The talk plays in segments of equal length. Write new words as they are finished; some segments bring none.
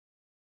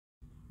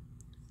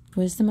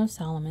Wisdom of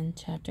Solomon,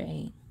 chapter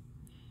 8.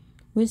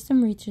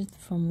 Wisdom reacheth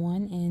from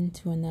one end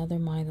to another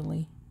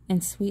mightily,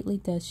 and sweetly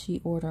does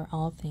she order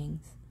all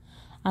things.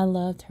 I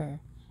loved her,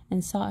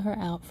 and sought her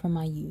out from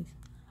my youth.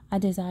 I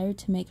desired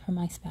to make her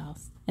my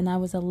spouse, and I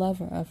was a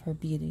lover of her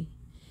beauty.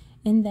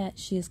 In that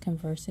she is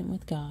conversant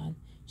with God,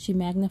 she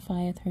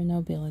magnifieth her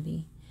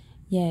nobility.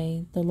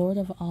 Yea, the Lord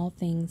of all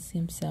things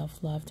himself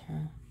loved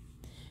her.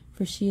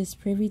 For she is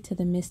privy to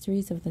the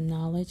mysteries of the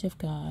knowledge of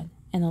God,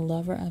 and a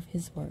lover of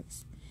his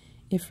works.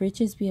 If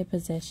riches be a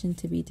possession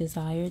to be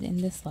desired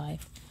in this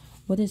life,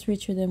 what is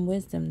richer than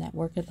wisdom that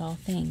worketh all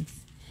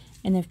things?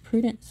 And if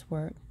prudence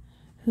work,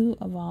 who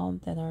of all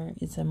that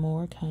is a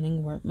more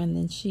cunning workman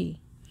than she?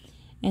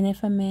 And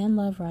if a man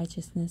love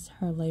righteousness,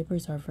 her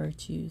labors are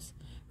virtues.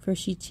 For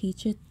she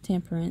teacheth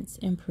temperance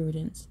and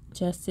prudence,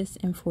 justice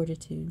and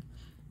fortitude,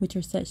 which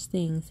are such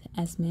things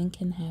as men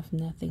can have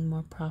nothing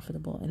more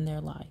profitable in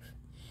their life.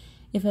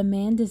 If a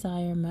man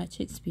desire much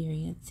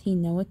experience, he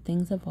knoweth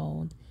things of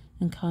old,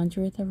 and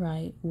conjureth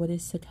aright what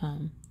is to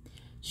come.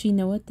 She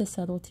knoweth the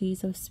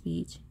subtleties of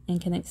speech, and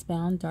can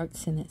expound dark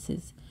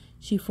sentences.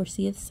 She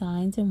foreseeth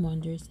signs and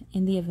wonders,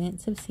 and the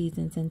events of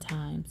seasons and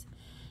times.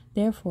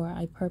 Therefore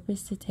I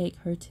purpose to take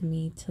her to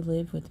me to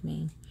live with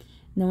me,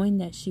 knowing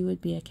that she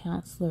would be a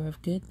counselor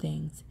of good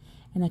things,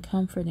 and a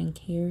comfort in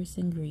cares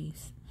and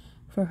griefs.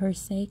 For her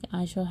sake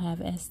I shall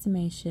have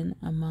estimation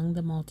among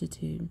the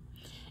multitude,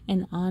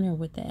 and honor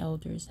with the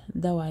elders,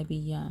 though I be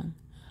young.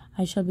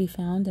 I shall be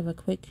found of a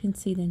quick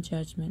conceit and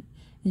judgment,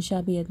 and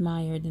shall be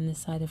admired in the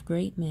sight of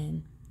great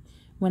men.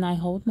 When I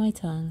hold my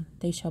tongue,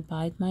 they shall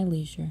bide my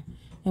leisure,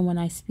 and when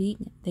I speak,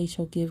 they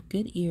shall give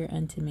good ear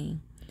unto me.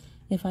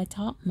 If I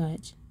talk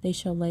much, they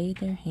shall lay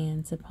their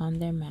hands upon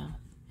their mouth.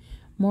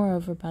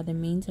 Moreover, by the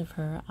means of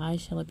her I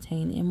shall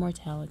obtain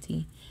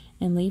immortality,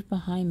 and leave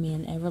behind me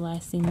an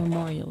everlasting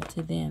memorial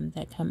to them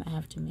that come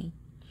after me.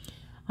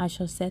 I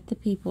shall set the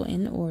people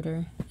in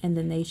order, and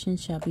the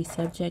nations shall be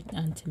subject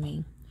unto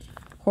me.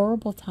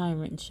 Horrible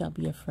tyrants shall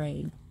be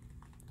afraid,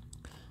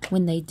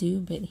 when they do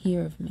but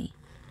hear of me.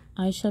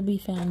 I shall be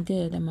found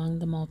good among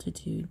the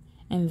multitude,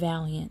 and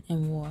valiant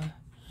in war.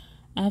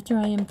 After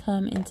I am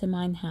come into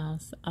mine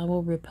house, I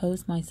will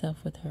repose myself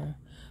with her,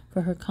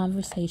 for her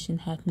conversation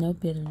hath no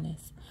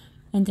bitterness,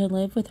 and to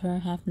live with her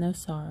hath no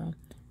sorrow,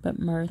 but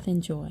mirth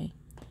and joy.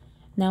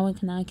 Now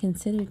when I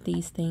considered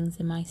these things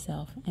in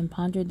myself, and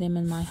pondered them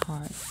in my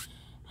heart,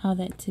 how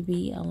that to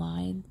be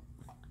allied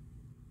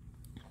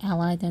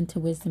unto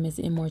wisdom is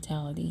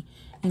immortality,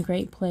 and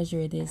great pleasure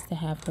it is to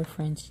have her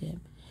friendship.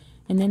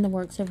 And in the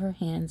works of her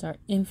hands are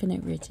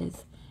infinite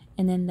riches,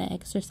 and in the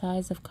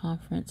exercise of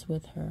conference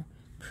with her,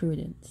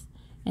 prudence,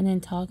 and in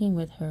talking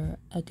with her,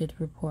 a good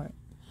report.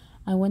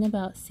 I went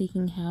about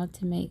seeking how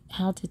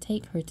to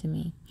take her to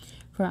me,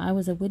 for I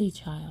was a witty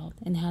child,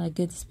 and had a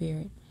good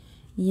spirit.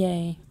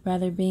 Yea,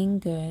 rather being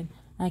good,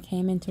 I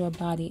came into a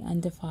body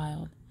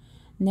undefiled.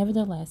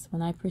 Nevertheless,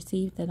 when I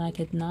perceived that I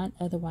could not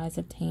otherwise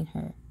obtain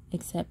her,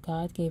 except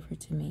God gave her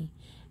to me,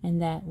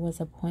 and that was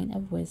a point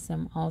of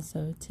wisdom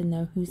also to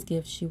know whose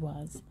gift she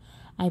was,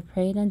 I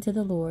prayed unto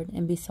the Lord,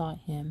 and besought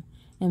him,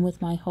 and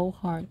with my whole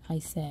heart I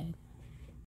said,